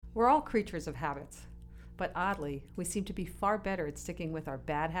We're all creatures of habits, but oddly, we seem to be far better at sticking with our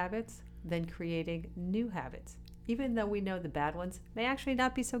bad habits than creating new habits, even though we know the bad ones may actually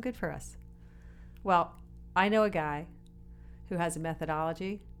not be so good for us. Well, I know a guy who has a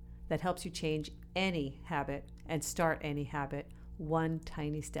methodology that helps you change any habit and start any habit one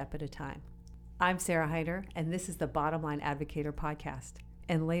tiny step at a time. I'm Sarah Heiner, and this is the Bottom Line Advocator podcast.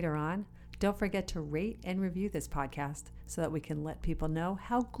 And later on, don't forget to rate and review this podcast so that we can let people know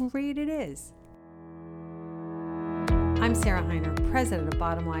how great it is. I'm Sarah Heiner, president of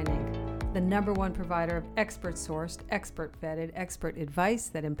Bottom Line Inc., the #1 provider of expert-sourced, expert-vetted, expert advice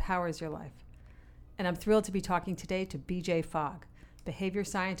that empowers your life. And I'm thrilled to be talking today to BJ Fogg, behavior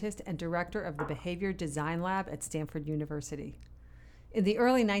scientist and director of the Behavior Design Lab at Stanford University. In the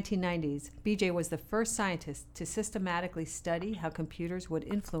early 1990s, BJ was the first scientist to systematically study how computers would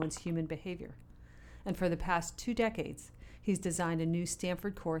influence human behavior. And for the past 2 decades, he's designed a new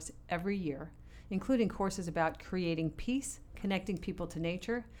Stanford course every year, including courses about creating peace, connecting people to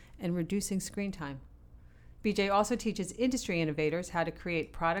nature, and reducing screen time. BJ also teaches industry innovators how to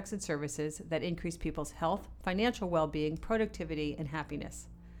create products and services that increase people's health, financial well-being, productivity, and happiness.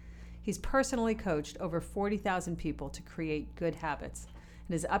 He's personally coached over 40,000 people to create good habits.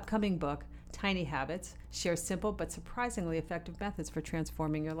 And his upcoming book, Tiny Habits, shares simple but surprisingly effective methods for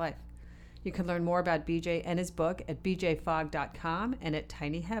transforming your life. You can learn more about BJ and his book at bjfogg.com and at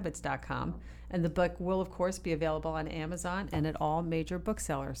tinyhabits.com. And the book will, of course, be available on Amazon and at all major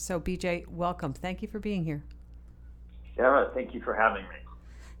booksellers. So, BJ, welcome. Thank you for being here. Sarah, thank you for having me.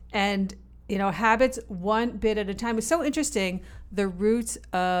 And habits one bit at a time. It's so interesting, the roots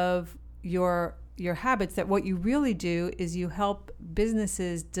of your habits, that what you really do is you help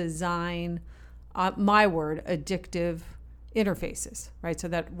businesses design, addictive interfaces, right? So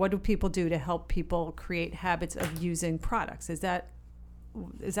that what do people do to help people create habits of using products? Is that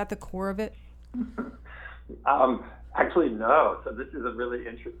the core of it? Actually, no. So this is a really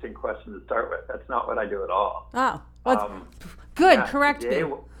interesting question to start with. That's not what I do at all. Oh, well, good. Yeah, correct me.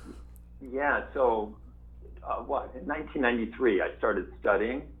 Yeah, so in 1993, I started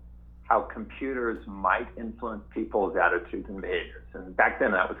studying how computers might influence people's attitudes and behaviors. And back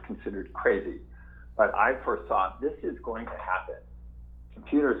then, that was considered crazy. But I foresaw this is going to happen.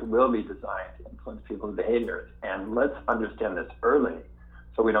 Computers will be designed to influence people's behaviors. And let's understand this early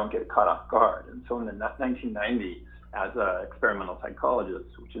so we don't get caught off guard. And so in the 1990s, as an experimental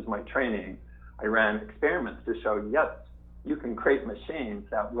psychologist, which is my training, I ran experiments to show, yes, you can create machines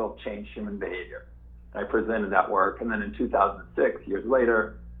that will change human behavior. And I presented that work. And then in 2006, years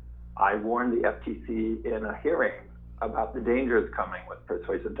later, I warned the FTC in a hearing about the dangers coming with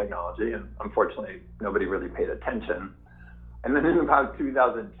persuasive technology. And unfortunately, nobody really paid attention. And then in about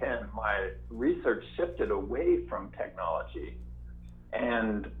 2010, my research shifted away from technology.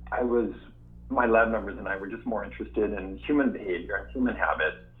 And my lab members and I were just more interested in human behavior and human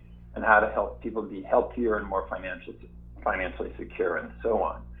habits and how to help people be healthier and more financially secure and so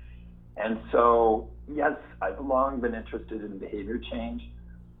on. And so, yes, I've long been interested in behavior change,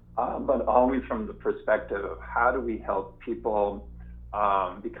 but always from the perspective of how do we help people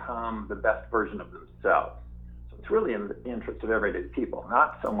become the best version of themselves. So it's really in the interest of everyday people,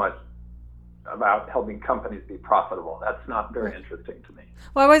 not so much about helping companies be profitable. That's not very interesting to me.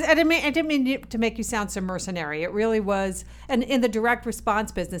 Well, I didn't mean to make you sound so mercenary. It really was, and in the direct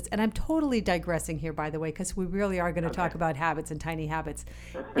response business, and I'm totally digressing here, by the way, because we really are going to talk about habits and tiny habits.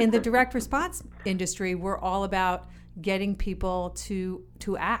 In the direct response industry, we're all about getting people to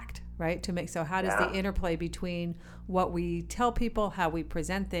act, right? How does the interplay between what we tell people, how we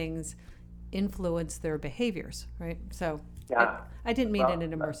present things, influence their behaviors, right? So I didn't mean it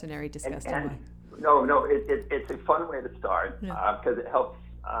in a mercenary, disgusting way. No, it's a fun way to start because it helps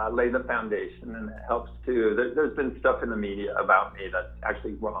lay the foundation, and it helps to. There's been stuff in the media about me that's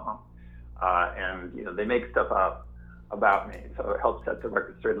actually wrong, and they make stuff up about me, so it helps set the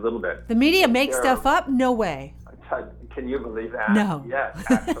record straight a little bit. The media makes stuff up? No way. Can you believe that? No. Yes,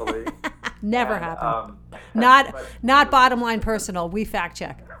 actually. Never happened. Not Bottom Line Personal. We fact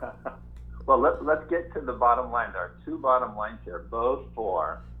check. Well, let's get to the bottom line. There are 2 bottom lines here, both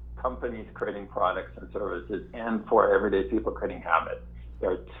for companies creating products and services and for everyday people creating habits.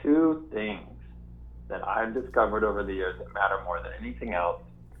 There are 2 things that I've discovered over the years that matter more than anything else,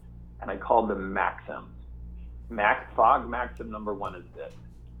 and I call them maxims. Fogg maxim number 1 is this: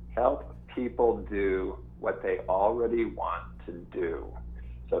 help people do what they already want to do.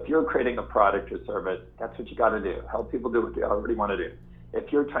 So if you're creating a product or service, that's what you got to do. Help people do what they already want to do. If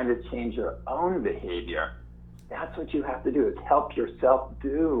you're trying to change your own behavior, that's what you have to do, is help yourself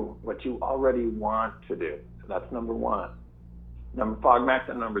do what you already want to do. So that's number 1.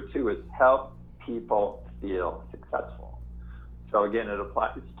 Maxim number 2 is help people feel successful. So again, it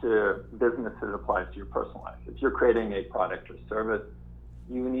applies to business, it applies to your personal life. If you're creating a product or service,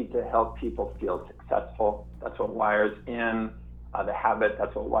 you need to help people feel successful. That's what wires in the habit,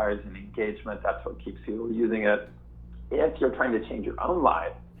 that's what wires in engagement, that's what keeps people using it. If you're trying to change your own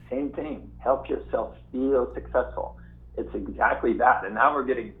life, same thing, help yourself feel successful. It's exactly that. And now we're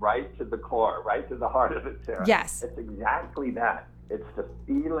getting right to the core, right to the heart of it, Sarah. Yes. It's exactly that. It's the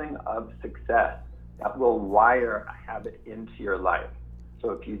feeling of success that will wire a habit into your life.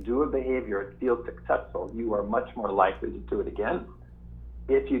 So if you do a behavior and feel successful, you are much more likely to do it again.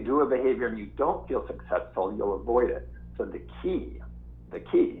 If you do a behavior and you don't feel successful, you'll avoid it. So the key,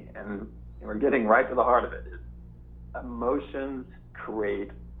 and we're getting right to the heart of it, is emotions create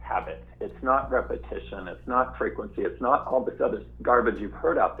habits. It's not repetition, it's not frequency, it's not all this other garbage you've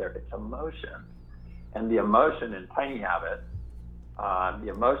heard out there. It's emotion. And the emotion in Tiny Habits, the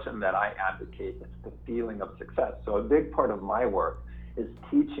emotion that I advocate is the feeling of success. So a big part of my work is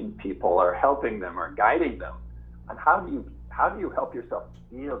teaching people or helping them or guiding them on how do you help yourself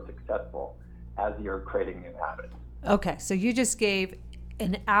feel successful as you're creating new habits. Okay, so you just gave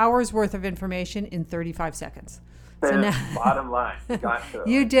an hour's worth of information in 35 seconds. So now, bottom line,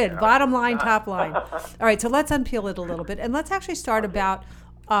 you did. Bottom line, top line. All right, so let's unpeel it a little bit, and let's actually start about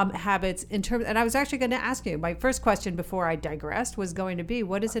habits in terms. And I was actually going to ask you. My first question before I digressed was going to be,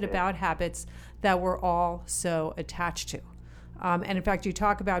 what is it about habits that we're all so attached to? And in fact, you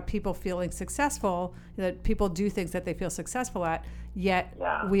talk about people feeling successful, that people do things that they feel successful at, yet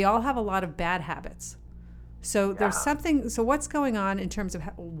we all have a lot of bad habits. So there's something, so what's going on in terms of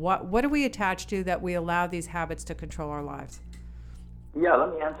what are we attached to that we allow these habits to control our lives? Yeah,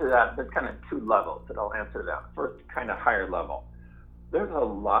 let me answer that. There's kind of 2 levels that I'll answer that. First, kind of higher level. There's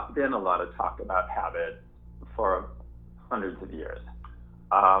been a lot of talk about habits for hundreds of years.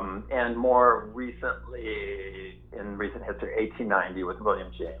 And more recently, in recent history, 1890 with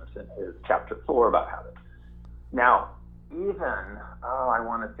William James in his chapter 4 about habits. Now, even, I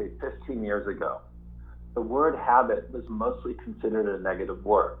want to say 15 years ago, the word habit was mostly considered a negative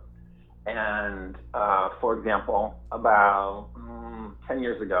word. And for example, about 10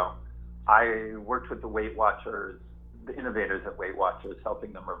 years ago, I worked with the Weight Watchers, the innovators at Weight Watchers,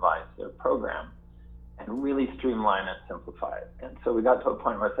 helping them revise their program and really streamline and simplify it. And so we got to a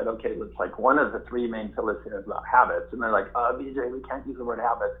point where I said, okay, let's like one of the 3 main pillars here is about habits. And they're like, BJ, we can't use the word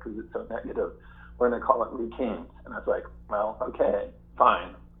habits because it's so negative. We're going to call it routines. And I was like, well, okay,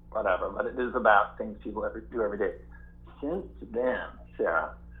 fine. Whatever, but it is about things people do every day. Since then,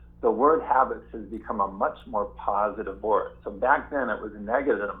 Sarah, the word habits has become a much more positive word. So back then it was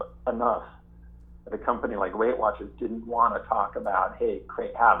negative enough that a company like Weight Watchers didn't want to talk about, hey,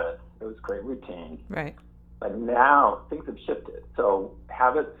 create habits. It was create routines. Right. But now things have shifted. So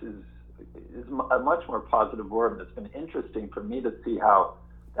habits is a much more positive word, and it's been interesting for me to see how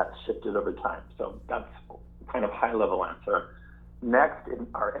that's shifted over time. So that's kind of high-level answer. Next, in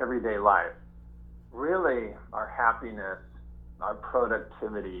our everyday life, really our happiness, our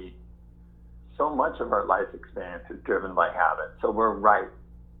productivity, so much of our life experience is driven by habits. So we're right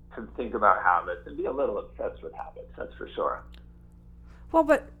to think about habits and be a little obsessed with habits, that's for sure. Well,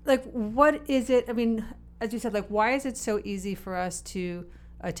 but like, what is it? I mean, as you said, like, why is it so easy for us to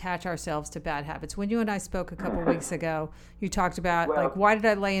attach ourselves to bad habits? When you and I spoke a couple weeks ago, you talked about like, why did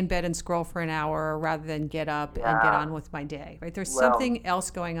I lay in bed and scroll for an hour rather than get up and get on with my day, right? There's something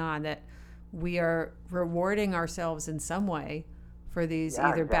else going on that we are rewarding ourselves in some way for these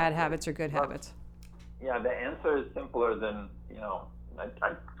either bad habits or good habits. Yeah, the answer is simpler than,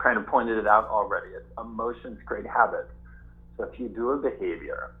 I kind of pointed it out already. It's emotions create habits. So if you do a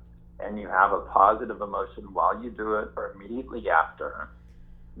behavior and you have a positive emotion while you do it or immediately after,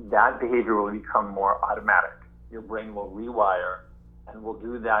 that behavior will become more automatic. Your brain will rewire and will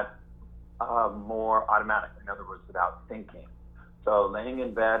do that more automatically, in other words, without thinking. So laying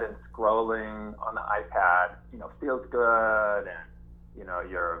in bed and scrolling on the iPad, feels good, and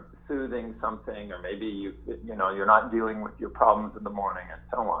you're soothing something, or maybe you're not dealing with your problems in the morning, and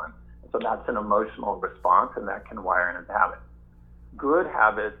so on. So that's an emotional response, and that can wire into habits. Good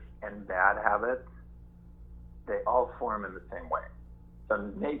habits and bad habits, they all form in the same way. So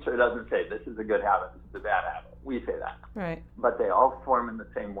nature doesn't say this is a good habit, this is a bad habit. We say that. Right. But they all form in the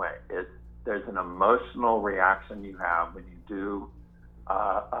same way. There's an emotional reaction you have when you do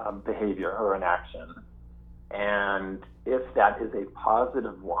a behavior or an action. And if that is a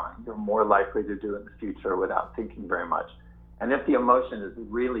positive one, you're more likely to do it in the future without thinking very much. And if the emotion is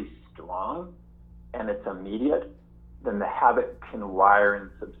really strong and it's immediate, then the habit can wire in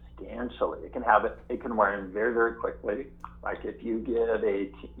substantially. It can wear in very, very quickly. Like if you give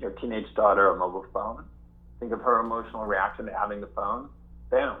your teenage daughter a mobile phone, think of her emotional reaction to having the phone.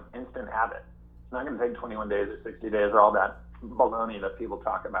 Bam, instant habit. It's not going to take 21 days or 60 days or all that baloney that people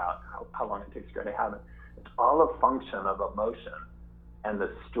talk about, how long it takes to create a habit. It's all a function of emotion and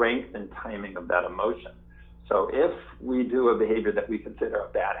the strength and timing of that emotion. So if we do a behavior that we consider a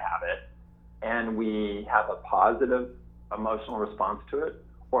bad habit and we have a positive emotional response to it,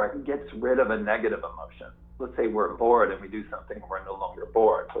 or it gets rid of a negative emotion. Let's say we're bored and we do something and we're no longer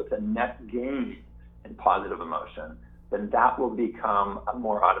bored. So it's a net gain in positive emotion. Then that will become a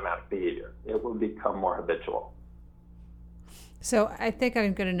more automatic behavior. It will become more habitual. So I think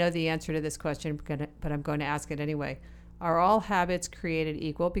I'm going to know the answer to this question, but I'm going to ask it anyway. Are all habits created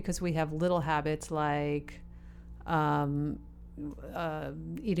equal? Because we have little habits like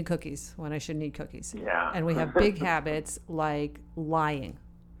eating cookies when I shouldn't eat cookies. Yeah. And we have big habits like lying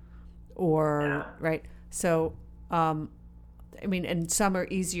right? So, and some are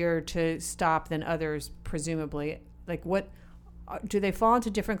easier to stop than others, presumably. Like what, do they fall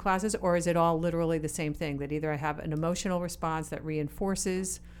into different classes, or is it all literally the same thing, that either I have an emotional response that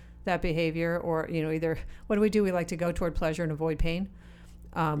reinforces that behavior, or, either what do? We like to go toward pleasure and avoid pain.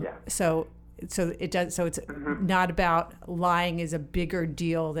 So it does. So it's not about lying is a bigger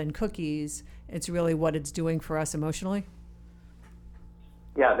deal than cookies. It's really what it's doing for us emotionally.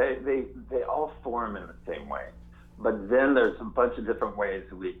 Yeah, they all form in the same way, but then there's a bunch of different ways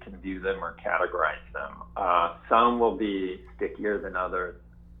we can view them or categorize them. Some will be stickier than others.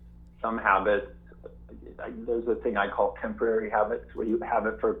 Some habits, there's a thing I call temporary habits, where you have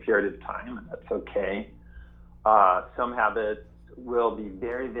it for a period of time, and that's okay. Some habits will be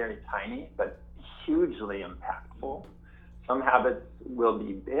very, very tiny, but hugely impactful. Some habits will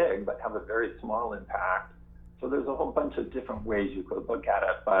be big, but have a very small impact. So there's a whole bunch of different ways you could look at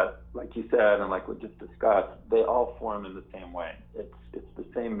it. But like you said, and like we just discussed, they all form in the same way. It's the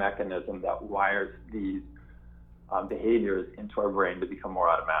same mechanism that wires these behaviors into our brain to become more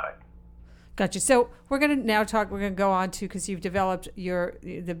automatic. Gotcha. So we're going to now talk. We're going to go on to, because you've developed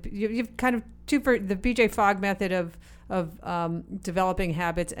you've kind of the BJ Fogg method of developing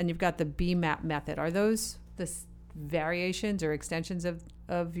habits, and you've got the BMAP method. Are those the variations or extensions of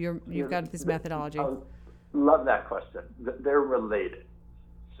you've got this methodology? Love that question. They're related.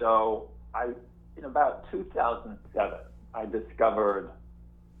 So in about 2007, I discovered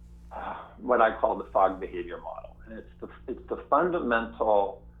what I call the Fogg behavior model, and it's the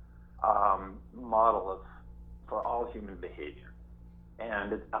fundamental model for all human behavior.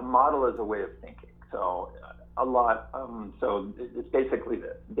 And a model is a way of thinking. So so it's basically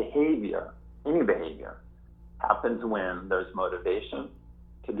this: any behavior happens when there's motivation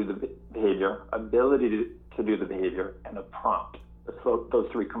to do the behavior, ability to do the behavior, and a prompt. Those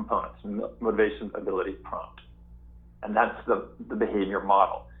three components: motivation, ability, prompt. And that's the behavior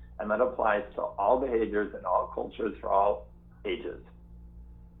model. And that applies to all behaviors in all cultures for all ages.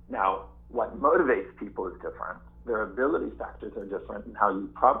 Now, what motivates people is different. Their ability factors are different, and how you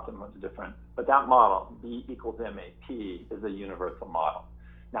prompt them is different. But that model, B equals MAP, is a universal model.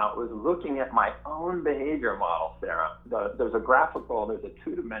 Now, it was looking at my own behavior model, Sarah. There's a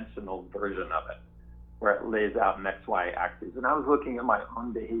two-dimensional version of it where it lays out an XY axis. And I was looking at my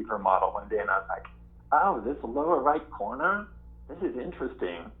own behavior model one day, and I was like, oh, this lower right corner, this is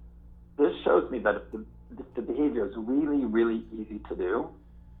interesting. This shows me that if the behavior is really, really easy to do,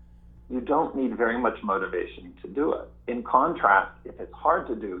 you don't need very much motivation to do it. In contrast, if it's hard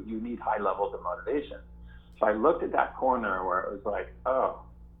to do, you need high levels of motivation. So I looked at that corner where it was like, oh,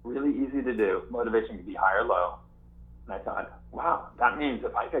 really easy to do, motivation could be high or low. And I thought, wow, that means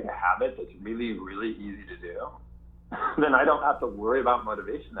if I pick a habit that's really, really easy to do, then I don't have to worry about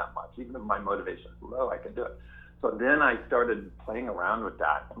motivation that much. Even if my motivation is low, I can do it. So then I started playing around with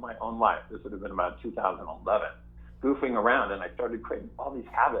that in my own life. This would have been about 2011, goofing around, and I started creating all these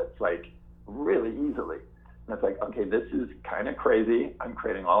habits like really easily. And it's like, okay, this is kind of crazy. I'm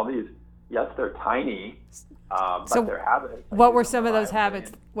creating all these. Yes, they're tiny, but they're habits. What were some of those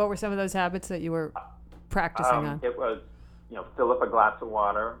habits? What were some of those habits that you were practicing on? It was, fill up a glass of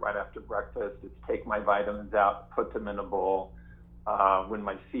water right after breakfast. It's take my vitamins out, put them in a bowl. When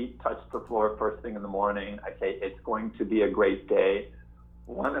my feet touch the floor first thing in the morning, I say, it's going to be a great day.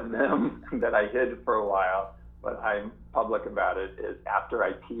 One of them that I hid for a while, but I'm public about it, is after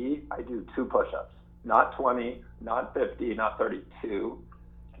I pee, I do 2 push-ups. Not 20, not 50, not 32.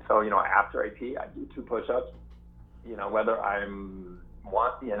 So, after I pee, I do 2 push-ups, whether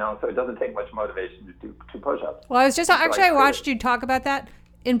so it doesn't take much motivation to do 2 push-ups. Well, I watched you talk about that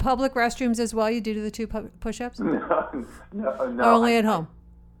in public restrooms as well. You do the 2 push-ups? No. Or only at home?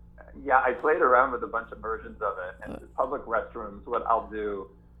 Yeah, I played around with a bunch of versions of it. And in public restrooms, what I'll do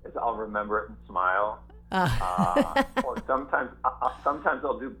is I'll remember it and smile. Or sometimes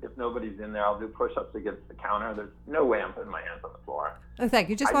I'll do, if nobody's in there, I'll do push-ups against the counter. There's no way I'm putting my hands on the floor. Oh, thank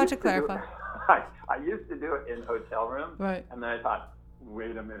you. Just want to clarify. I used to do it in hotel rooms. Right. And then I thought,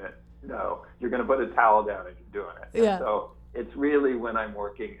 wait a minute. No, you're going to put a towel down and you're doing it. Yeah. And so it's really when I'm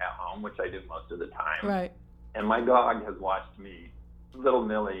working at home, which I do most of the time. Right. And my dog has watched me, little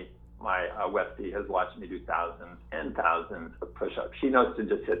Millie, my Westie, has watched me do thousands and thousands of push-ups. She knows to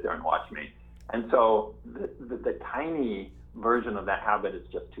just sit there and watch me. And so the tiny version of that habit is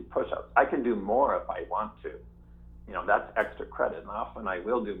just 2 push-ups. I can do more if I want to. That's extra credit, and often I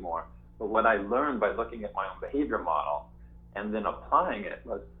will do more. But what I learned by looking at my own behavior model and then applying it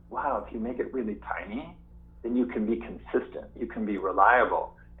was, wow, if you make it really tiny, then you can be consistent, you can be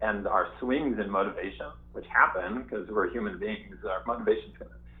reliable. And our swings in motivation, which happen because we're human beings, our motivation's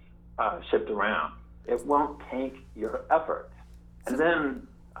going to shift around. It won't take your effort. And then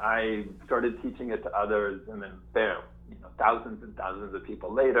I started teaching it to others, and then bam, thousands and thousands of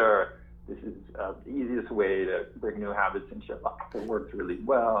people later, this is the easiest way to bring new habits into your life. It works really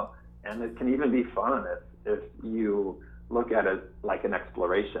well, and it can even be fun if you look at it like an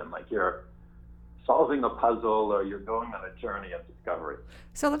exploration, like you're solving a puzzle or you're going on a journey of discovery.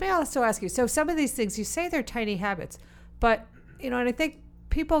 So let me also ask you, so some of these things, you say they're tiny habits, but, and I think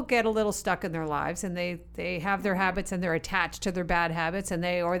people get a little stuck in their lives, and they have their habits and they're attached to their bad habits, and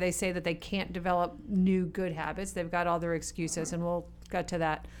they say that they can't develop new good habits. They've got all their excuses, and we'll get to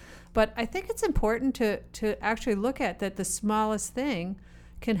that. But I think it's important to actually look at that the smallest thing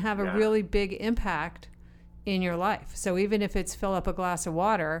can have a really big impact in your life. So even if it's fill up a glass of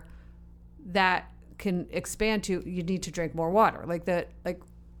water, that can expand to you need to drink more water.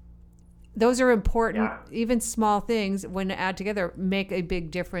 Those are important. Yeah. Even small things, when add together, make a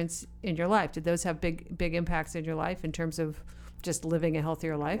big difference in your life. Did those have big impacts in your life in terms of just living a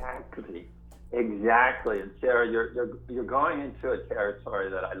healthier life? Exactly. And Sarah, you're going into a territory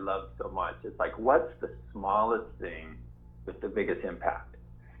that I love so much. It's like, what's the smallest thing with the biggest impact?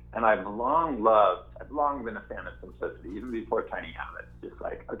 And I've long been a fan of simplicity, even before tiny habits. Just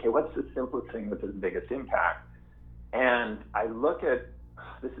like, okay, what's the simplest thing with the biggest impact? And I look at,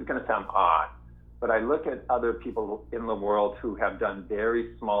 this is going to sound odd, but I look at other people in the world who have done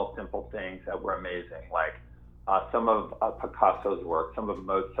very small, simple things that were amazing, like some of Picasso's work, some of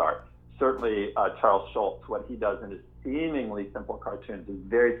Mozart. Certainly Charles Schulz, what he does in his seemingly simple cartoons is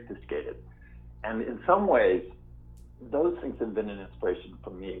very sophisticated. And in some ways, those things have been an inspiration for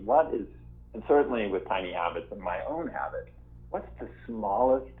me. And certainly with tiny habits and my own habit, what's the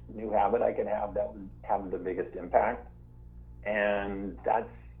smallest new habit I can have that would have the biggest impact? And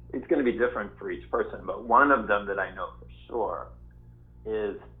it's going to be different for each person, but one of them that I know for sure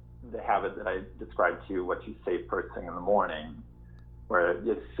is the habit that I described to you, what you say first thing in the morning, where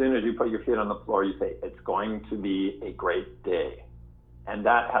as soon as you put your feet on the floor, you say, it's going to be a great day. And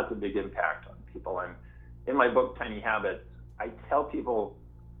that has a big impact on people. And in my book, Tiny Habits, I tell people,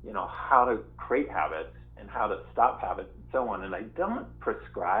 how to create habits and how to stop habits and so on. And I don't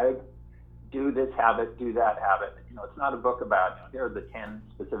prescribe, do this habit, do that habit. It's not a book about, here are the 10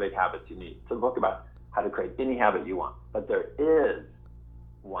 specific habits you need. It's a book about how to create any habit you want. But there is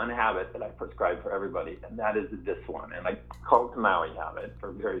one habit that I prescribe for everybody, and that is this one. And I call it the Maui habit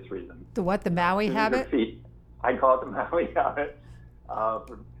for various reasons. The what? The Maui habit? I call it the Maui habit.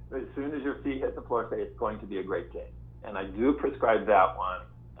 As soon as your feet hit the floor, say it's going to be a great day. And I do prescribe that one.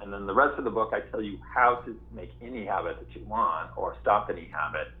 And then the rest of the book, I tell you how to make any habit that you want or stop any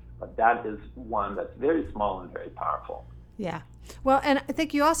habit. But that is one that's very small and very powerful. Yeah. Well, and I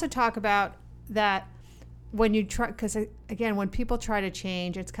think you also talk about that when you try, because again, when people try to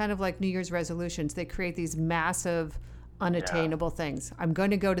change, it's kind of like New Year's resolutions. They create these massive, unattainable things. I'm going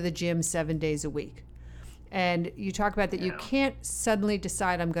to go to the gym 7 days a week. And you talk about that you can't suddenly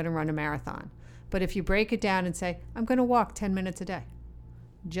decide I'm going to run a marathon. But if you break it down and say, I'm going to walk 10 minutes a day,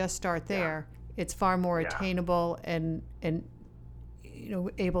 just start there. It's far more attainable and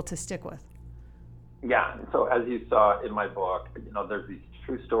able to stick with. Yeah. So as you saw in my book, there's these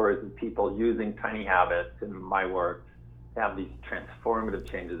true stories of people using tiny habits in my work to have these transformative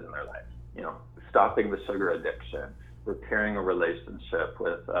changes in their life. Stopping the sugar addiction, repairing a relationship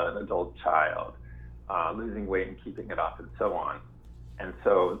with an adult child, losing weight and keeping it off, and so on. And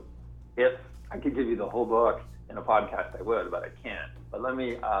so if I could give you the whole book in a podcast, I would, but I can't. But let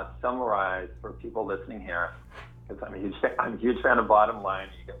me summarize for people listening here, because I'm a huge fan of Bottom Line,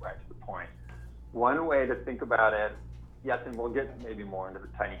 and you get right to the point. One way to think about it, yes, and we'll get maybe more into the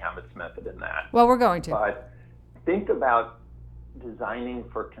tiny habits method in that. Well, we're going to. But think about designing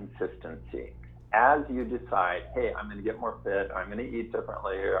for consistency. As you decide, hey, I'm going to get more fit, or I'm going to eat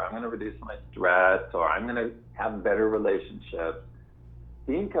differently, or I'm going to reduce my stress, or I'm going to have better relationships,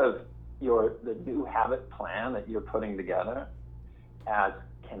 think of the new habit plan that you're putting together as,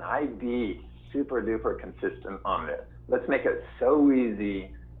 can I be super duper consistent on this? Let's make it so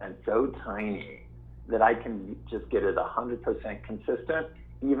easy and so tiny that I can just get it 100% consistent,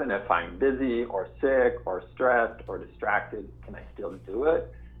 even if I'm busy or sick or stressed or distracted. Can I still do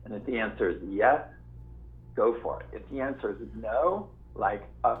it? And if the answer is yes, go for it. If the answer is no, like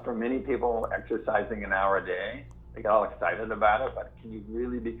for many people, exercising an hour a day, they get all excited about it, but can you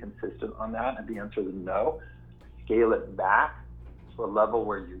really be consistent on that? And the answer is no. Scale it back to a level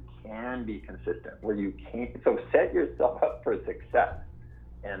where you can be consistent, where you can. So set yourself up for success.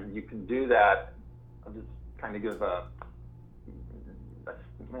 And you can do that. I'll just kind of give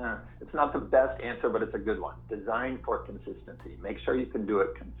it's not the best answer, but it's a good one. Design for consistency. Make sure you can do it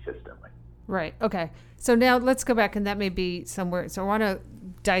consistently. Right. Okay. So now let's go back, and that may be somewhere. So I want to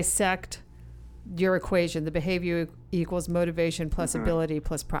dissect your equation, the behavior equals motivation plus ability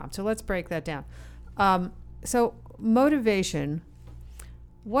plus prompt. So let's break that down. So motivation,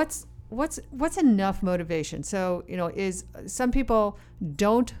 what's enough motivation? So, is some people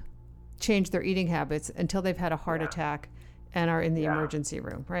don't change their eating habits until they've had a heart attack and are in the emergency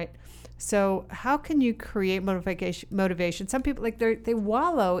room, right? So how can you create motivation? Some people, like, they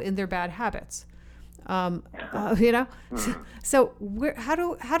wallow in their bad habits, So how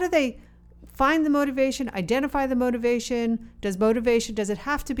do they find the motivation, identify the motivation? Does it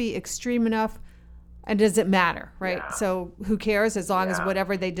have to be extreme enough? And does it matter, right? Yeah. So who cares, as long as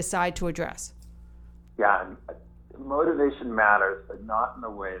whatever they decide to address? Yeah, motivation matters, but not in the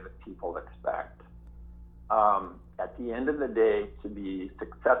way that people expect. At the end of the day, to be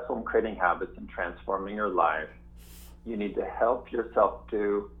successful in creating habits and transforming your life, you need to help yourself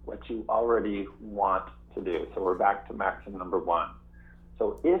do what you already want to do. So we're back to maxim number 1.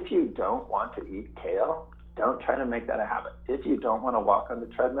 So if you don't want to eat kale, don't try to make that a habit. If you don't want to walk on the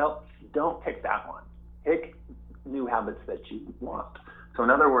treadmill, don't pick that one. Pick new habits that you want. So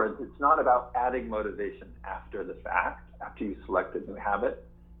in other words, it's not about adding motivation after the fact, after you select a new habit.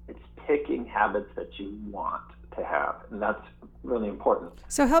 It's picking habits that you want to have, and that's really important.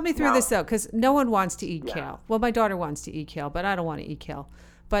 So help me through this, though, because no one wants to eat kale. Well, my daughter wants to eat kale, but I don't want to eat kale.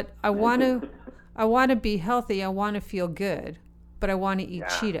 But I want to be healthy. I want to feel good, but I want to eat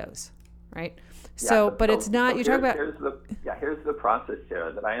Cheetos, right? But it's not. You talk about. Here's the process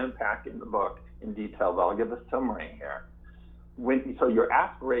here that I unpack in the book in detail. But I'll give a summary here. So your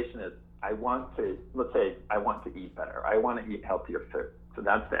aspiration is, let's say I want to eat better. I want to eat healthier food. So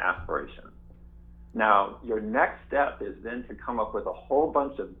that's the aspiration. Now, your next step is then to come up with a whole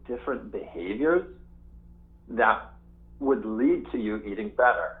bunch of different behaviors that would lead to you eating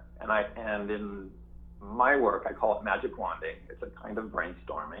better. And in my work, I call it magic wanding. It's a kind of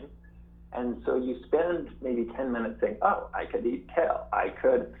brainstorming. And so you spend maybe 10 minutes saying, oh, I could eat kale. I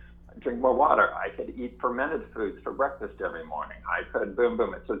could drink more water. I could eat fermented foods for breakfast every morning. I could boom.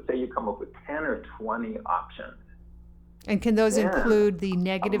 So say you come up with 10 or 20 options. And can those include the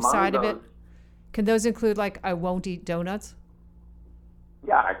negative side of it? Can those include, like, I won't eat donuts?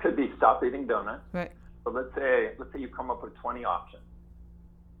 Yeah, it could be stop eating donuts. Right. But let's say you come up with 20 options,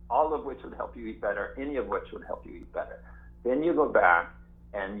 all of which would help you eat better, any of which would help you eat better. Then you go back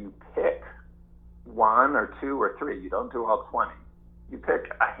and you pick 1 or 2 or 3. You don't do all 20. You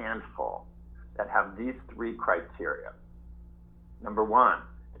pick a handful that have these 3 criteria. Number 1,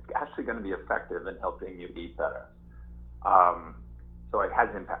 it's actually going to be effective in helping you eat better. So it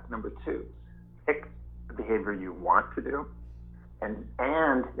has impact. Number 2, pick the behavior you want to do and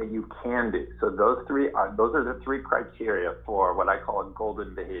that you can do. So those are the 3 criteria for what I call a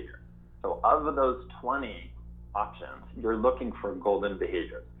golden behavior. So of those 20 options, you're looking for golden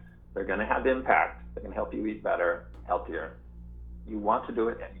behaviors. They're going to have impact. They're going to help you eat better, healthier. You want to do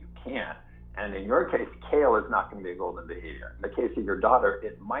it and you can. And in your case, kale is not going to be a golden behavior. In the case of your daughter,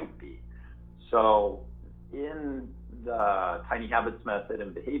 it might be. So in the Tiny Habits method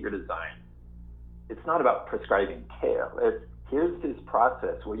and behavior design, it's not about prescribing kale. Here's this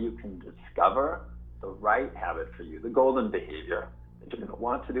process where you can discover the right habit for you, the golden behavior that you're going to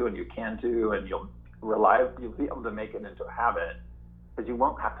want to do and you can do, and you'll be able to make it into a habit, because you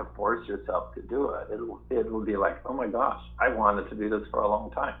won't have to force yourself to do it. It will be like, oh my gosh, I wanted to do this for a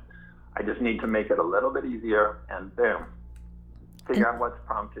long time. I just need to make it a little bit easier, and boom, figure out what's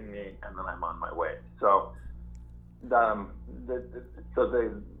prompting me, and then I'm on my way. So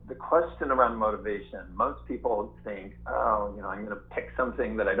the question around motivation, most people think, I'm going to pick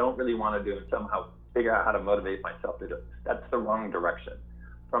something that I don't really want to do and somehow figure out how to motivate myself to do it. That's the wrong direction.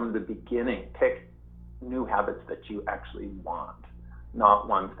 From the beginning, pick new habits that you actually want, not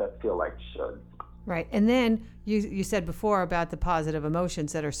ones that feel like shoulds. Right. And then you said before about the positive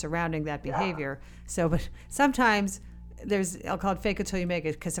emotions that are surrounding that behavior. So, but sometimes I'll call it fake it till you make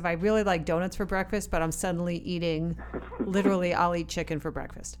it. Because if I really like donuts for breakfast, but I'm suddenly eating, literally, I'll eat chicken for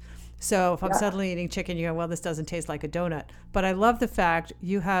breakfast. So if I'm suddenly eating chicken, you go, well, this doesn't taste like a donut. But I love the fact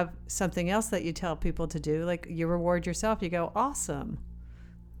you have something else that you tell people to do. Like you reward yourself. You go, awesome.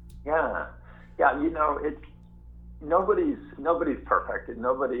 Yeah. It's nobody's perfect.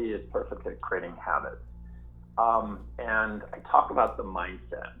 Nobody is perfect at creating habits. And I talk about the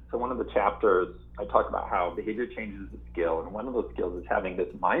mindset. So one of the chapters, I talk about how behavior change is a skill. And one of those skills is having this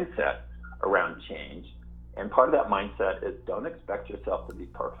mindset around change. And part of that mindset is don't expect yourself to be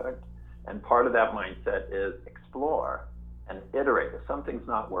perfect. And part of that mindset is explore and iterate. If something's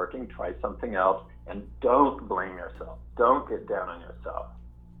not working, try something else. And don't blame yourself. Don't get down on yourself.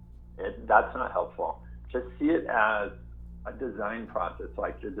 That's not helpful. Just see it as a design process,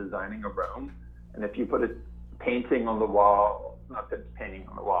 like you're designing a room. And if you put a painting on the wall, not that it's painting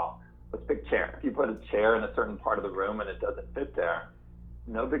on the wall, let's pick chair. If you put a chair in a certain part of the room and it doesn't fit there,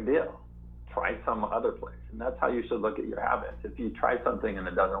 no big deal. Try some other place. And that's how you should look at your habits. If you try something and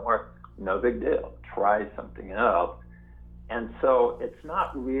it doesn't work, no big deal. Try something else. And so it's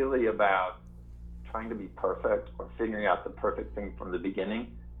not really about trying to be perfect or figuring out the perfect thing from the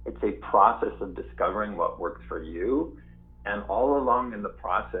beginning. It's a process of discovering what works for you. And all along in the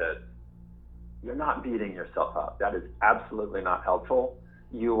process, you're not beating yourself up. That is absolutely not helpful.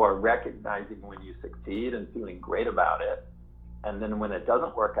 You are recognizing when you succeed and feeling great about it. And then when it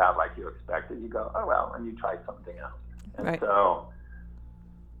doesn't work out like you expected, you go, oh, well, and you try something else. And right. so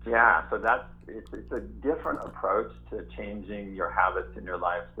it's a different approach to changing your habits in your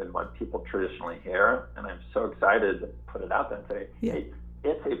life than what people traditionally hear. And I'm so excited to put it out there and say, hey,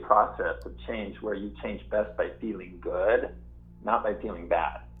 it's a process of change where you change best by feeling good, not by feeling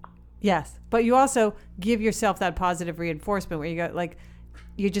bad. Yes. But you also give yourself that positive reinforcement where you go, like,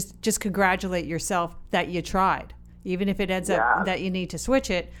 you just congratulate yourself that you tried. Even if it ends up that you need to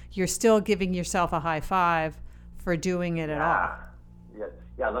switch it, you're still giving yourself a high five for doing it at all.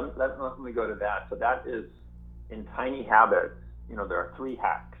 Yeah, let me go to that. So that is in Tiny Habits. There are 3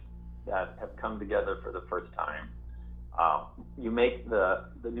 hacks that have come together for the first time. You make the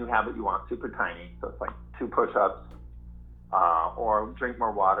new habit you want super tiny. So it's like 2 push-ups or drink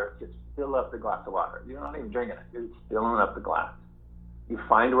more water. Just fill up the glass of water. You're not even drinking it. You're just filling up the glass. You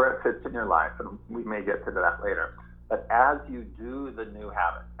find where it fits in your life, and we may get to that later. But as you do the new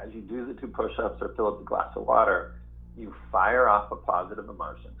habit, as you do the 2 push-ups or fill up the glass of water, you fire off a positive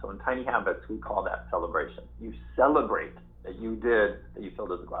emotion. So in Tiny Habits, we call that celebration. You celebrate that you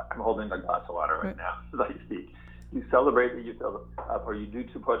filled up the glass. I'm holding the glass of water right now as I speak. You celebrate that you filled it up, or you do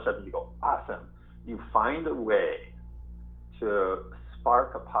 2 push-ups and you go, awesome. You find a way to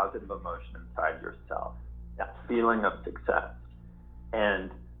spark a positive emotion inside yourself, that feeling of success.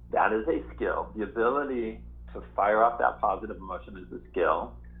 And that is a skill. The ability to fire off that positive emotion is a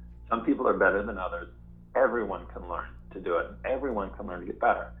skill. Some people are better than others. Everyone can learn to do it. Everyone can learn to get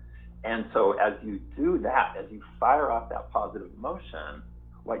better. And so as you do that, as you fire off that positive emotion,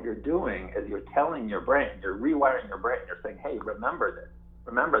 what you're doing is you're telling your brain, you're rewiring your brain. You're saying, hey, remember this.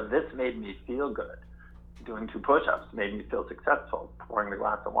 Remember, this made me feel good. Doing 2 push-ups made me feel successful. Pouring a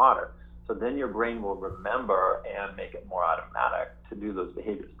glass of water. So then your brain will remember and make it more automatic to do those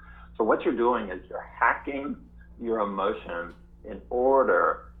behaviors. So what you're doing is you're hacking your emotions in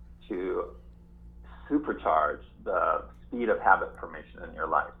order to supercharge the speed of habit formation in your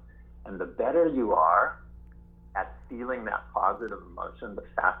life. And the better you are at feeling that positive emotion, the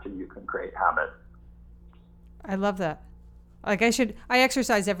faster you can create habits. I love that. Like I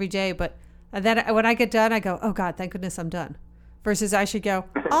exercise every day, but then when I get done, I go, oh God, thank goodness I'm done. Versus I should go,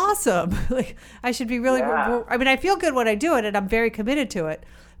 awesome. Like I should be really, I mean, I feel good when I do it and I'm very committed to it,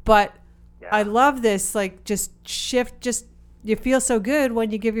 but I love this, like just shift, you feel so good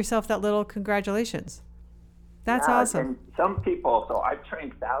when you give yourself that little congratulations. That's awesome. And some people, so I've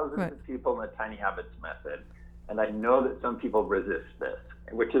trained thousands of people in the Tiny Habits method, and I know that some people resist this,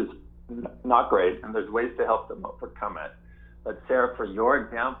 which is not great, and there's ways to help them overcome it. But Sarah, for your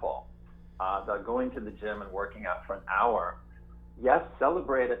example, the going to the gym and working out for an hour, yes,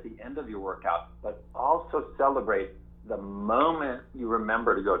 celebrate at the end of your workout, but also celebrate the moment you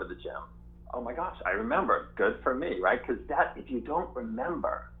remember to go to the gym. Oh my gosh, I remember. Good for me, right? Because if you don't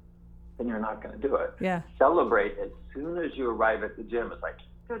remember, then you're not going to do it. Yeah. Celebrate as soon as you arrive at the gym. It's like,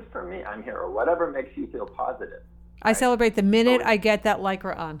 good for me, I'm here, or whatever makes you feel positive. I celebrate the minute I get that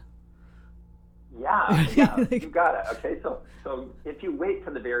Lycra on. Yeah, you got it. Okay, so if you wait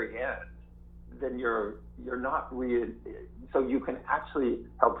to the very end, then you're not so you can actually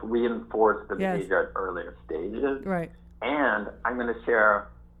help reinforce the Yes. behavior at earlier stages. Right. And I'm going to share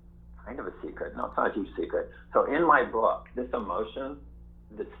kind of a secret. No, it's not a huge secret. So in my book, this emotion,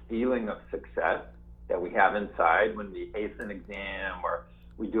 this feeling of success that we have inside when we ace an exam, or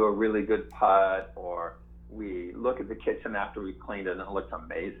we do a really good putt, or we look at the kitchen after we cleaned it and it looks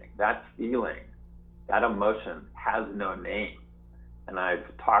amazing. That feeling, that emotion has no name. And I've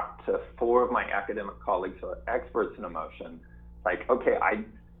talked to 4 of my academic colleagues who are experts in emotion. Like, okay,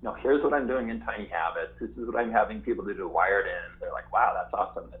 here's what I'm doing in Tiny Habits. This is what I'm having people do to Wired In. They're like, wow, that's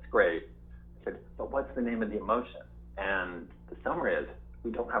awesome. That's great. I said, but what's the name of the emotion? And the summary is,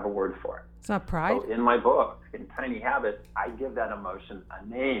 we don't have a word for it. It's not pride? So in my book, in Tiny Habits, I give that emotion a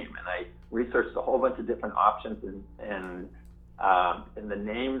name, and I researched a whole bunch of different options, and the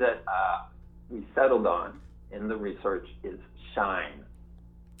name that we settled on in the research is shine.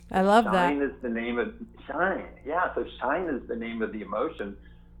 I love that. Shine is the name of shine. Yeah, so shine is the name of the emotion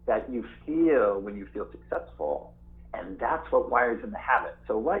that you feel when you feel successful, and that's what wires in the habit.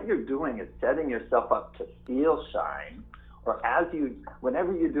 So what you're doing is setting yourself up to feel shine, or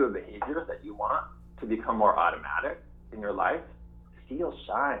whenever you do a behavior that you want to become more automatic in your life, feel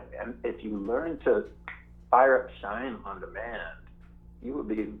shine. And if you learn to fire up shine on demand,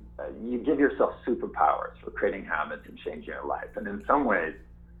 you give yourself superpowers for creating habits and changing your life. And in some ways,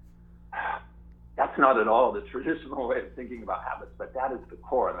 that's not at all the traditional way of thinking about habits, but that is the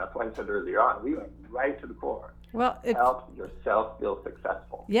core. And that's why I said earlier on, we went right to the core. Well, help yourself feel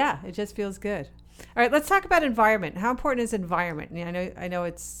successful. Yeah, it just feels good. All right, let's talk about environment. How important is environment? I know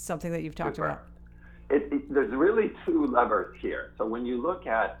it's something that you've talked about. There's really 2 levers here. So when you look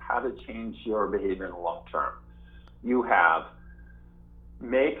at how to change your behavior in the long term, you have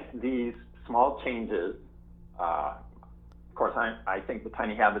make these small changes. Of course, I think the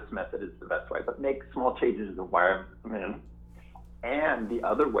Tiny Habits method is the best way, but make small changes in the environment. And the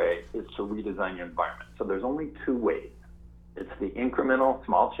other way is to redesign your environment. So there's only 2 ways. It's the incremental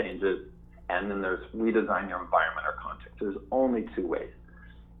small changes, and then there's redesign your environment or context. There's only 2 ways.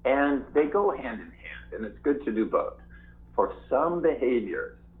 And they go hand in hand, and it's good to do both. For some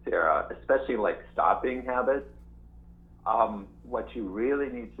behaviors, Sarah, especially like stopping habits, what you really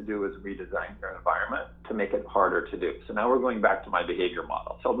need to do is redesign your environment to make it harder to do. So now we're going back to my behavior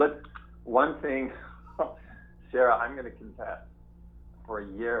model. So one thing, Sarah, I'm going to confess, for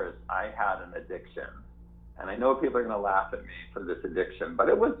years I had an addiction. And I know people are going to laugh at me for this addiction, but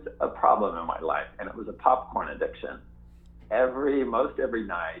it was a problem in my life, and it was a popcorn addiction. Most every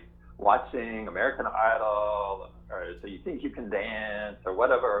night, watching American Idol, or So You Think You Can Dance, or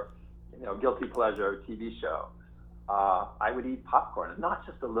whatever, guilty pleasure TV show, I would eat popcorn, and not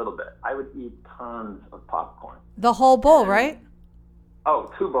just a little bit. I would eat tons of popcorn. The whole bowl, right?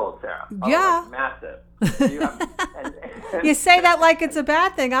 Oh, 2 bowls, Sarah. Yeah. Like massive. You say that like it's a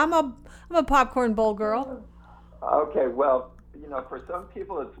bad thing. I'm a popcorn bowl girl. Okay, well, for some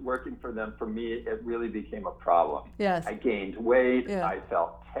people it's working for them. For me, it really became a problem. Yes. I gained weight. Yeah. I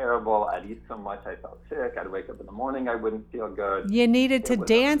felt terrible. I'd eat so much I felt sick. I'd wake up in the morning, I wouldn't feel good. You needed to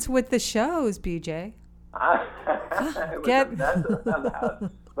dance with the shows, BJ. It was a mess around the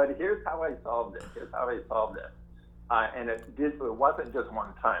house. But here's how I solved it. And it wasn't just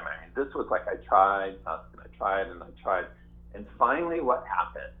one time. I mean, this was like I tried. And finally what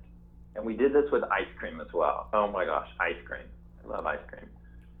happened, and we did this with ice cream as well. Oh my gosh, ice cream. I love ice cream.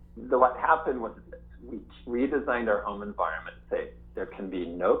 What happened was this. We redesigned our home environment. Say there can be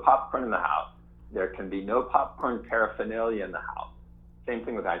no popcorn in the house. There can be no popcorn paraphernalia in the house. Same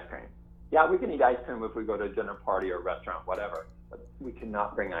thing with ice cream. Yeah, we can eat ice cream if we go to a dinner party or a restaurant, whatever, but we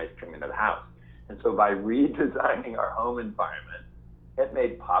cannot bring ice cream into the house. And so by redesigning our home environment, it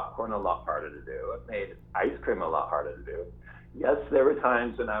made popcorn a lot harder to do. It made ice cream a lot harder to do. Yes, there were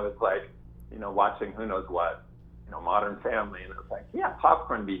times when I was like, watching who knows what, Modern Family, and I was like, yeah,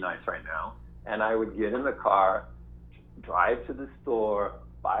 popcorn would be nice right now. And I would get in the car, drive to the store,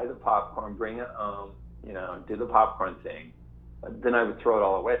 buy the popcorn, bring it home, do the popcorn thing. But then I would throw it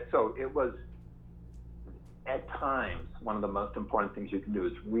all away. So it was, at times, one of the most important things you can do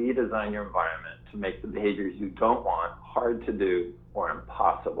is redesign your environment to make the behaviors you don't want hard to do or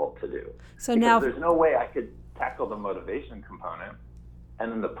impossible to do. So because now there's no way I could tackle the motivation component,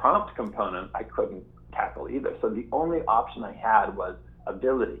 and then the prompt component I couldn't tackle either. So the only option I had was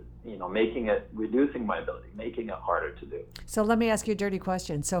ability, reducing my ability, making it harder to do. So let me ask you a dirty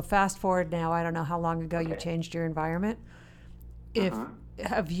question. So fast forward now, I don't know how long ago you changed your environment.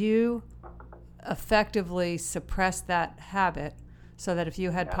 Have you effectively suppressed that habit So that if you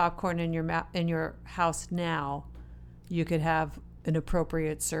had popcorn in your house now, you could have an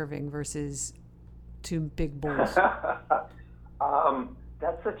appropriate serving versus 2 big bowls.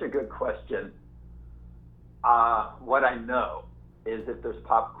 That's such a good question. What I know is if there's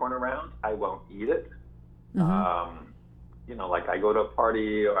popcorn around, I won't eat it. Mm-hmm. Like I go to a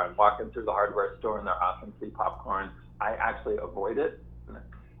party or I'm walking through the hardware store and they're offering free popcorn, I actually avoid it.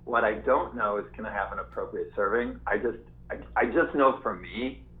 What I don't know is can I have an appropriate serving? I just know for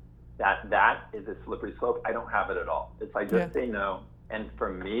me that is a slippery slope. I don't have it at all. It's I just say no. And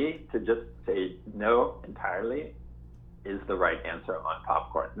for me to just say no entirely is the right answer on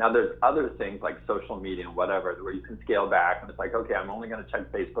popcorn. Now there's other things like social media and whatever where you can scale back and it's like, okay, I'm only going to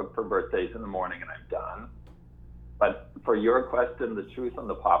check Facebook for birthdays in the morning and I'm done. But for your question, the truth on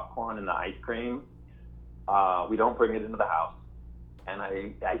the popcorn and the ice cream, we don't bring it into the house. And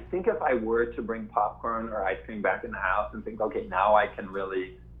I think if I were to bring popcorn or ice cream back in the house and think, okay, now I can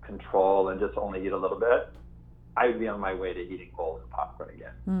really control and just only eat a little bit, I would be on my way to eating bowls of popcorn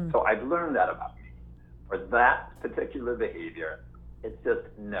again. So I've learned that about me. For that particular behavior, it's just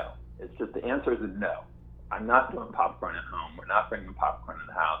no. It's just the answer is no. I'm not doing popcorn at home. We're not bringing popcorn in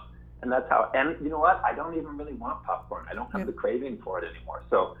the house. And that's how, and you know what? I don't even really want popcorn. I don't have the craving for it anymore.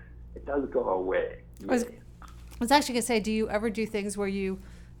 So it does go away. I was actually going to say, do you ever do things where you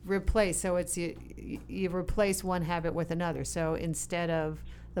replace? So it's you replace one habit with another. So instead of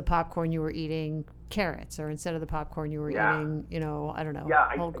the popcorn, you were eating carrots, or instead of the popcorn, you were eating, I don't know,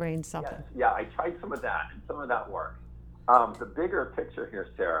 whole grain something. Yes. Yeah, I tried some of that, and some of that worked. The bigger picture here,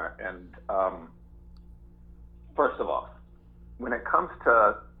 Sarah, and first of all, when it comes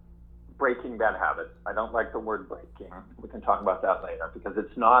to breaking bad habits, I don't like the word breaking. We can talk about that later because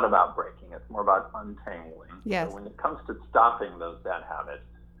it's not about breaking. It's more about untangling. Yes. So when it comes to stopping those bad habits,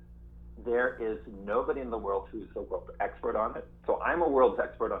 there is nobody in the world who's a world expert on it. So I'm a world's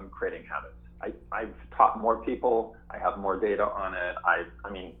expert on creating habits. I've taught more people. I have more data on it.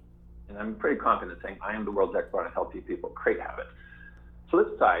 And I'm pretty confident saying I am the world's expert on helping people create habits.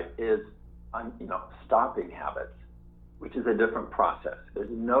 Flip side is, stopping habits, which is a different process. There's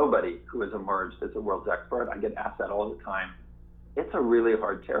nobody who has emerged as a world's expert. I get asked that all the time. It's a really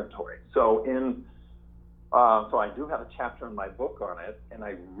hard territory. So so I do have a chapter in my book on it, and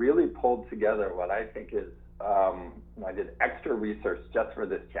I really pulled together what I think is, I did extra research just for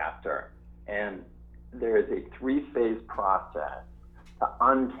this chapter, and there is a 3-phase process to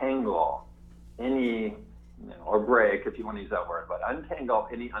untangle any, or break, if you want to use that word, but untangle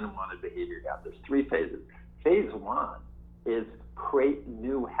any unwanted behavior you have. There's 3 phases. Phase 1 is create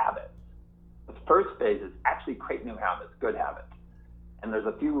new habits. The first phase is actually create new habits, good habits. And there's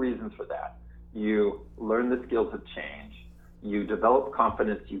a few reasons for that. You learn the skills of change, you develop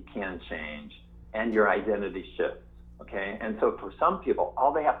confidence you can change, and your identity shifts, okay? And so for some people,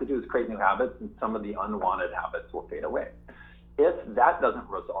 all they have to do is create new habits and some of the unwanted habits will fade away. If that doesn't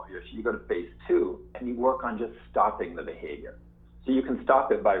resolve your issue, you go to phase 2 and you work on just stopping the behavior. So you can stop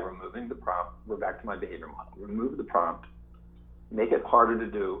it by removing the prompt. We're back to my behavior model. Remove the prompt, make it harder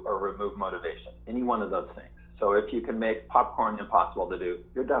to do, or remove motivation. Any one of those things. So if you can make popcorn impossible to do,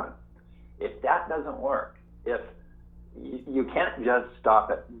 you're done. If that doesn't work, if you can't just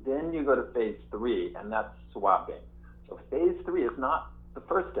stop it, then you go to phase 3, and that's swapping. So phase 3 is not the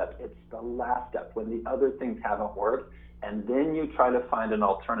first step, it's the last step when the other things haven't worked, and then you try to find an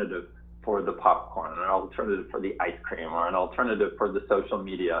alternative for the popcorn, an alternative for the ice cream, or an alternative for the social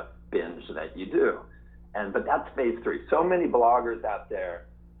media binge that you do. But that's phase 3. So many bloggers out there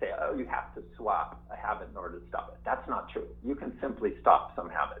say, oh, you have to swap a habit in order to stop it. That's not true. You can simply stop some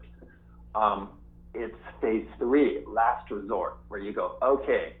habits. It's phase 3, last resort, where you go,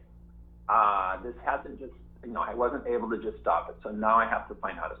 okay, this hasn't just, I wasn't able to just stop it. So now I have to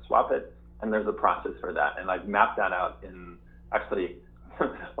find how to swap it. And there's a process for that. And I've mapped that out in actually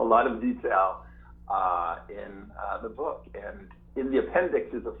a lot of detail in the book. And in the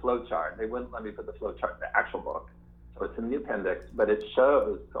appendix is a flow chart. They wouldn't let me put the flow chart in the actual book. So it's in the appendix, but it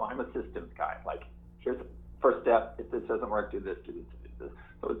shows, so I'm a systems guy. Like, here's the first step. If this doesn't work, do this, do this, do this.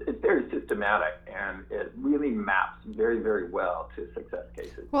 So it's very systematic, and it really maps very, very well to success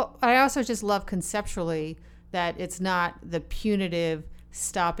cases. Well, I also just love conceptually that it's not the punitive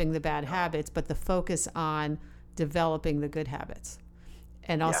stopping the bad habits, but the focus on developing the good habits.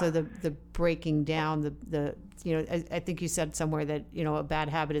 And also the breaking down the I think you said somewhere that, a bad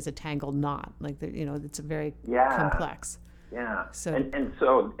habit is a tangled knot. Like, it's a very complex. Yeah. So,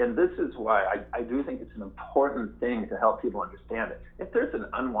 and this is why I do think it's an important thing to help people understand it. If there's an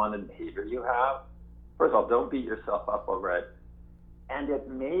unwanted behavior you have, first of all, don't beat yourself up over it. And it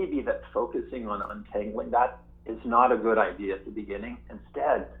may be that focusing on untangling that is not a good idea at the beginning.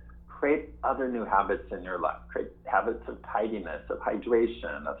 Instead, create other new habits in your life. Create habits of tidiness, of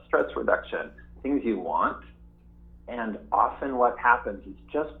hydration, of stress reduction, things you want. And often what happens is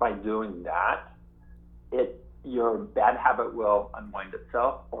just by doing that, your bad habit will unwind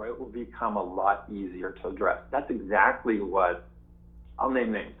itself, or it will become a lot easier to address. That's exactly what, I'll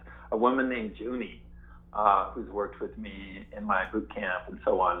name names. A woman named Junie, who's worked with me in my boot camp and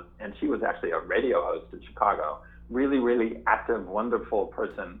so on, and she was actually a radio host in Chicago. Really, really active, wonderful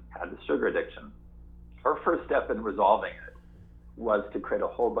person, had a sugar addiction. Her first step in resolving it was to create a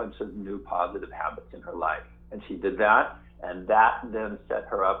whole bunch of new positive habits in her life. And she did that, and that then set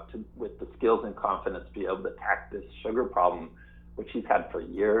her up with the skills and confidence to be able to attack this sugar problem, which she's had for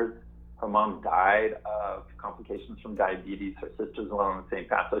years. Her mom died of complications from diabetes. Her sister's along the same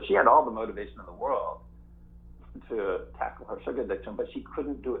path. So she had all the motivation in the world to tackle her sugar addiction, but she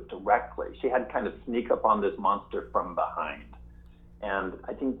couldn't do it directly. She had to kind of sneak up on this monster from behind. And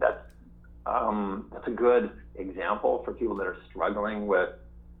I think that's a good example for people that are struggling with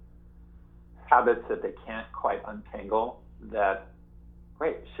habits that they can't quite untangle. That,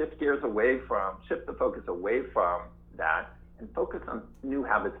 great, shift the focus away from that and focus on new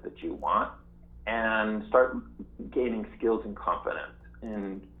habits that you want and start gaining skills and confidence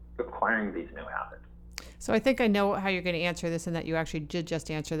in acquiring these new habits. So I think I know how you're going to answer this, and that you actually did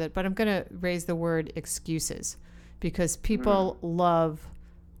just answer that, but I'm going to raise the word excuses, because people love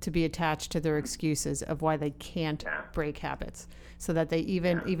to be attached to their excuses of why they can't break habits, so that they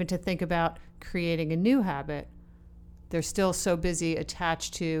even to think about creating a new habit, they're still so busy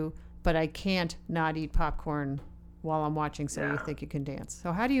attached to, but I can't not eat popcorn while I'm watching So You Think You Can Dance.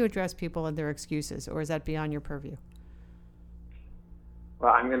 So how do you address people and their excuses, or is that beyond your purview?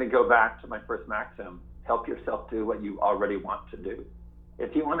 Well, I'm going to go back to my first maxim. Help yourself do what you already want to do.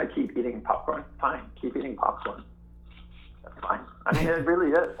 If you want to keep eating popcorn, fine, keep eating popcorn. That's fine. I mean, it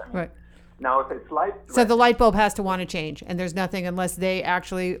really is. I mean, right. Now, if it's life... So the light bulb has to want to change, and there's nothing, unless they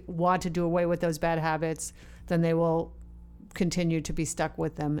actually want to do away with those bad habits, then they will continue to be stuck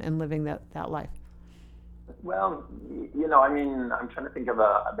with them and living that life. Well, I mean, I'm trying to think of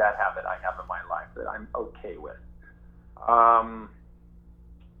a bad habit I have in my life that I'm okay with.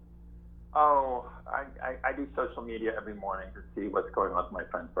 I do social media every morning to see what's going on with my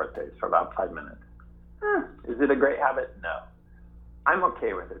friends' birthdays for about 5 minutes. Is it a great habit? No. I'm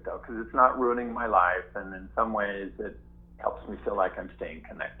okay with it, though, because it's not ruining my life, and in some ways it helps me feel like I'm staying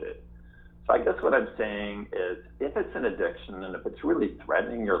connected. So I guess what I'm saying is, if it's an addiction and if it's really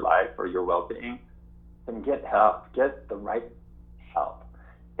threatening your life or your well-being, then get help. Get the right help.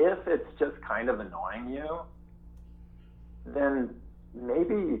 If it's just kind of annoying you, then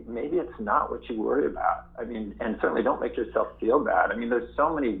maybe it's not what you worry about. I mean, and certainly don't make yourself feel bad. I mean, there's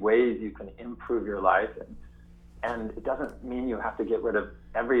so many ways you can improve your life, and it doesn't mean you have to get rid of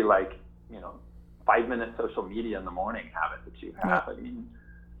every 5-minute social media in the morning habit that you have. I mean,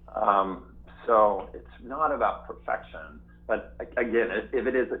 so it's not about perfection, but again, if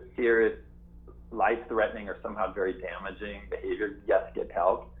it is a serious life-threatening or somehow very damaging behavior, yes, get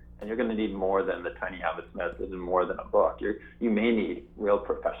help. And you're going to need more than the Tiny Habits method and more than a book. You may need real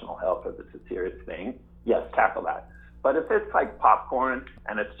professional help if it's a serious thing. Yes, tackle that. But if it's like popcorn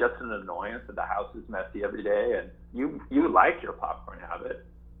and it's just an annoyance that the house is messy every day and you like your popcorn habit,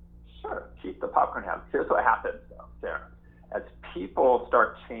 sure, keep the popcorn habit. Here's what happens, though, Sarah. As people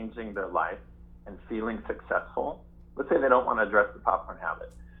start changing their life and feeling successful, let's say they don't want to address the popcorn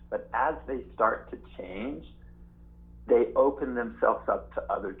habit, but as they start to change, they open themselves up to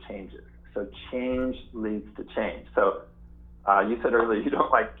other changes. So change leads to change. So you said earlier you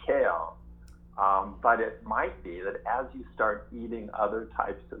don't like kale, but it might be that as you start eating other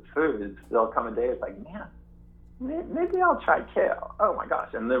types of foods, there'll come a day it's like, man, maybe I'll try kale. Oh my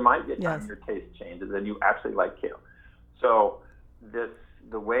gosh. And there might be a time your taste changes and you actually like kale. So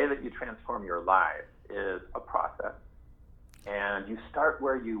the way that you transform your life is a process. And you start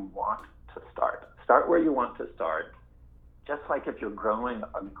where you want to start. Start where you want to start. Just like if you're growing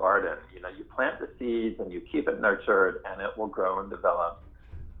a garden, you plant the seeds and you keep it nurtured and it will grow and develop.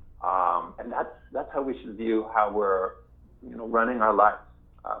 And that's how we should view how we're, running our lives.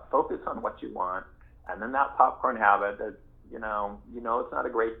 Focus on what you want, and then that popcorn habit that, it's not a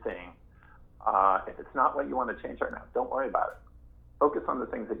great thing. If it's not what you want to change right now, don't worry about it. Focus on the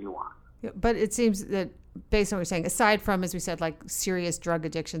things that you want. Yeah, but it seems that based on what you're saying, aside from, as we said, like serious drug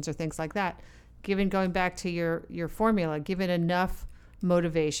addictions or things like that, going back to your formula, given enough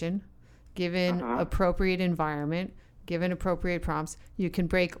motivation, given appropriate environment, given appropriate prompts, you can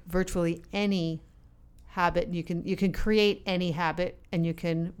break virtually any habit. You can create any habit, and you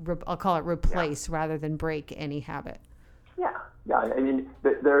can I'll call it replace rather than break any habit. Yeah. I mean,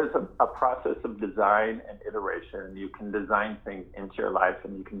 there's a process of design and iteration. You can design things into your life,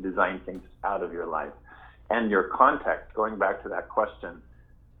 and you can design things out of your life. And your context, going back to that question,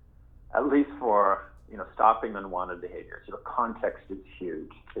 at least for stopping unwanted behaviors, your context is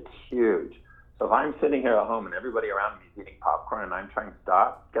huge. It's huge. So if I'm sitting here at home and everybody around me is eating popcorn and I'm trying to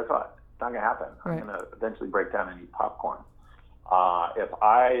stop, guess what? It's not going to happen. Right. I'm going to eventually break down and eat popcorn. If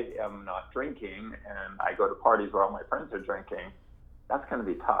I am not drinking and I go to parties where all my friends are drinking, that's going to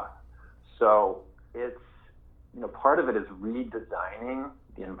be tough. So it's, part of it is redesigning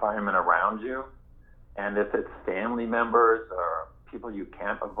the environment around you. And if it's family members or people you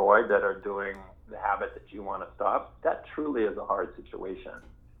can't avoid that are doing the habit that you want to stop, that truly is a hard situation.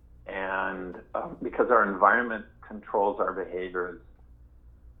 And because our environment controls our behaviors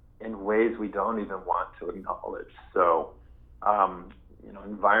in ways we don't even want to acknowledge. So,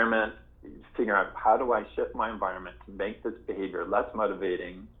 environment, figure out how do I shift my environment to make this behavior less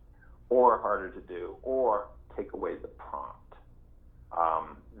motivating or harder to do or take away the prompt.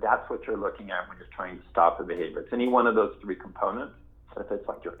 That's what you're looking at when you're trying to stop a behavior. It's any one of those three components. So if it's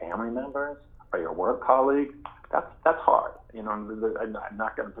like your family members or your work colleagues, that's hard. I'm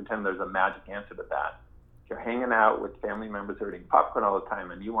not going to pretend there's a magic answer to that. If you're hanging out with family members who are eating popcorn all the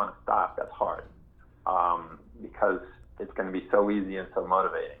time and you want to stop, that's hard because it's going to be so easy and so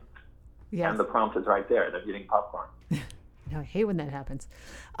motivating. Yes. And the prompt is right there. They're eating popcorn. I hate when that happens.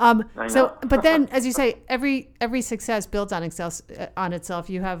 But then, as you say, every success builds on itself.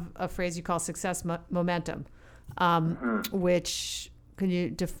 You have a phrase you call success momentum, which can you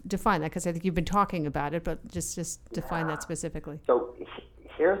define that? Because I think you've been talking about it, but just define that specifically. So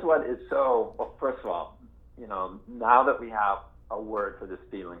here's what is well, first of all, now that we have a word for this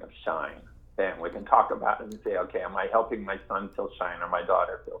feeling of shine, then we can talk about it and say, okay, am I helping my son feel shine or my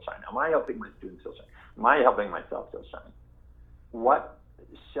daughter feel shine? Am I helping my students feel shine? Am I helping myself feel shine? What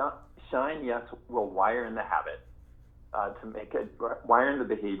shine, yes, will wire in the habit to make it, wire in the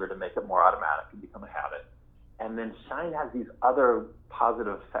behavior to make it more automatic and become a habit. And then shine has these other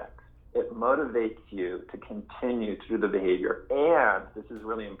positive effects. It motivates you to continue to do the behavior. And this is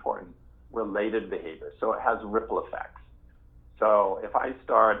really important, related behavior. So it has ripple effects. So if I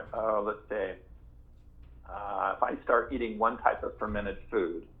start, let's say, if I start eating one type of fermented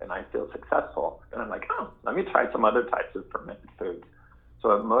food and I feel successful, then I'm like, let me try some other types of fermented foods.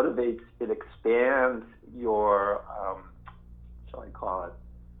 So it motivates, it expands your, shall I call it,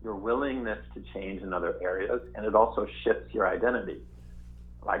 your willingness to change in other areas, and it also shifts your identity.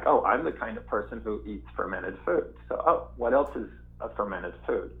 Like, I'm the kind of person who eats fermented food. So, what else is a fermented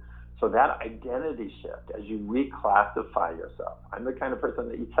food? So that identity shift, as you reclassify yourself, I'm the kind of person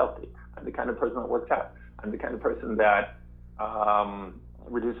that eats healthy. I'm the kind of person that works out. I'm the kind of person that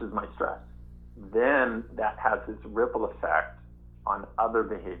reduces my stress. Then that has this ripple effect on other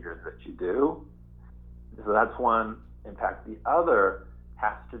behaviors that you do. So that's one impact. The other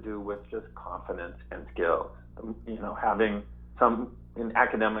has to do with just confidence and skills. Having some, in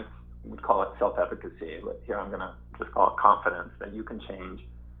academics, we'd call it self-efficacy. Here I'm going to just call it confidence that you can change.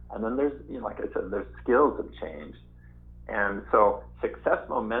 And then there's, like I said, there's skills of change. And so success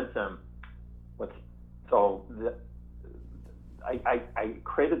momentum, I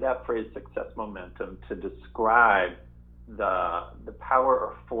created that phrase success momentum to describe the power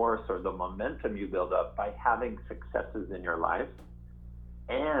or force or the momentum you build up by having successes in your life.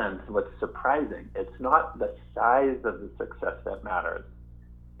 And what's surprising, it's not the size of the success that matters,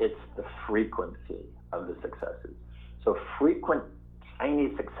 it's the frequency of the successes. So frequent,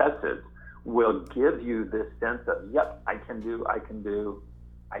 tiny successes will give you this sense of, yep, I can do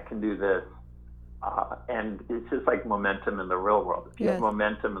this. And it's just like momentum in the real world. If you have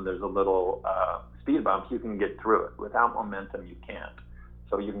momentum and there's a little speed bump, you can get through it. Without momentum, you can't.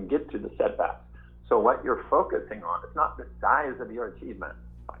 So you can get through the setbacks. So what you're focusing on is not the size of your achievement.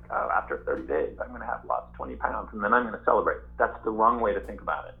 Like, after 30 days, I'm going to have lost 20 pounds, and then I'm going to celebrate. That's the wrong way to think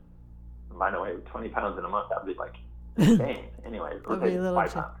about it. And by the way, 20 pounds in a month, that would be like insane. Anyway, it'll be a little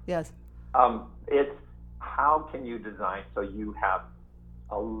 5 pounds. Yes. It's how can you design so you have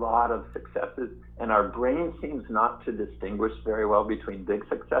a lot of successes, and our brain seems not to distinguish very well between big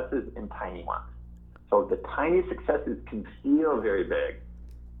successes and tiny ones. So the tiny successes can feel very big,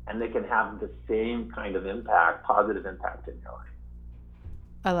 and they can have the same kind of impact, positive impact in your life.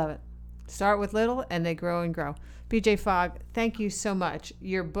 I love it. Start with little and they grow and grow. BJ Fogg, thank you so much.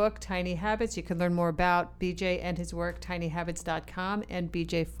 Your book, Tiny Habits, you can learn more about BJ and his work, tinyhabits.com and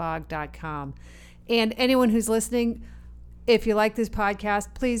bjfogg.com. And anyone who's listening, If you like this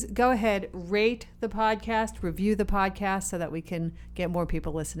podcast, please go ahead, rate the podcast, review the podcast so that we can get more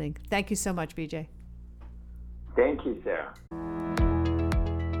people listening. Thank you so much, BJ. Thank you, Sarah.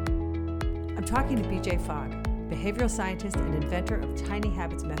 I'm talking to BJ Fogg, behavioral scientist and inventor of Tiny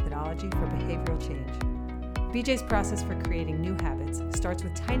Habits methodology for behavioral change. BJ's process for creating new habits starts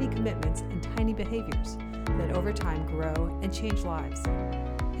with tiny commitments and tiny behaviors that over time grow and change lives.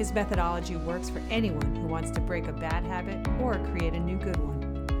 His methodology works for anyone who wants to break a bad habit or create a new good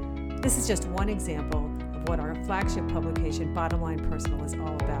one. This is just one example of what our flagship publication, Bottom Line Personal, is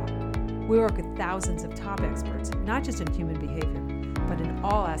all about. We work with thousands of top experts, not just in human behavior, but in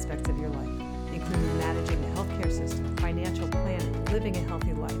all aspects of your life, including managing the healthcare system, financial planning, living a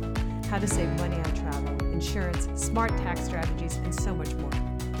healthy life, how to save money on travel, insurance, smart tax strategies, and so much more.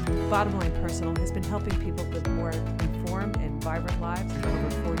 Bottom Line Personal has been helping people live more informed and vibrant lives for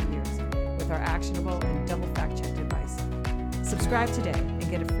over 40 years with our actionable and double fact-checked advice. Subscribe today and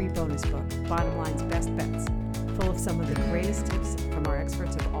get a free bonus book, Bottom Line's Best Bets, full of some of the greatest tips from our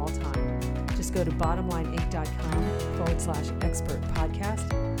experts of all time. Just go to bottomlineinc.com/expert podcast.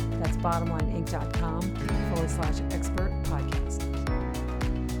 That's bottomlineinc.com/expert podcast.